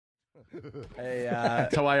Hey,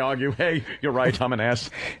 Until I argue, hey, you're right, I'm an ass.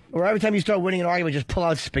 or every time you start winning an argument, just pull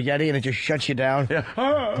out spaghetti and it just shuts you down.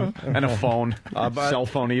 Yeah. And a phone. Cell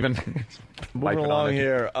phone even. Moving along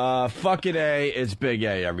here. Fucking A, it's Big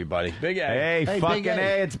A, everybody. Big A. Hey, fucking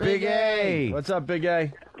A, it's Big A. What's up, Big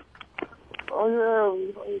A? Oh,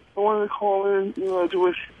 yeah. I wanted to call in, to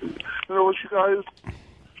wish you guys.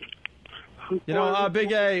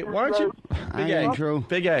 Big A, why don't you... Big A. Andrew.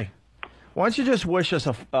 Big A. Why don't you just wish us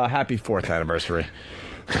a happy 4th anniversary?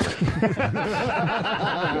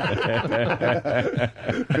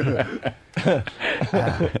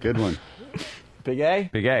 Good one. Big A?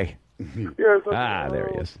 Big A. Yes. There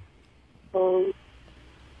he is. I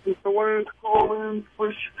wanted to call in,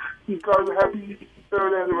 wish you guys a happy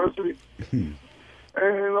 3rd anniversary.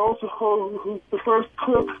 And also, the first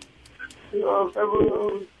clip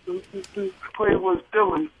ever played was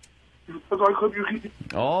Dylan. That's my clip you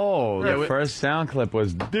Oh, the first sound clip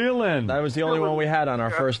was Dylan. That was the only one we had on our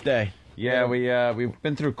first day. Yeah, we've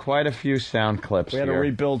been through quite a few sound clips. We had to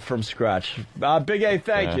rebuild from scratch. Big A,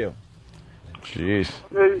 thank you. Jeez.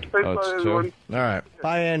 Hey, thanks, Oh, it's everyone. All right.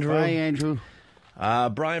 Bye, Andrew. Bye, Andrew.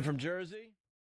 Brian from Jersey.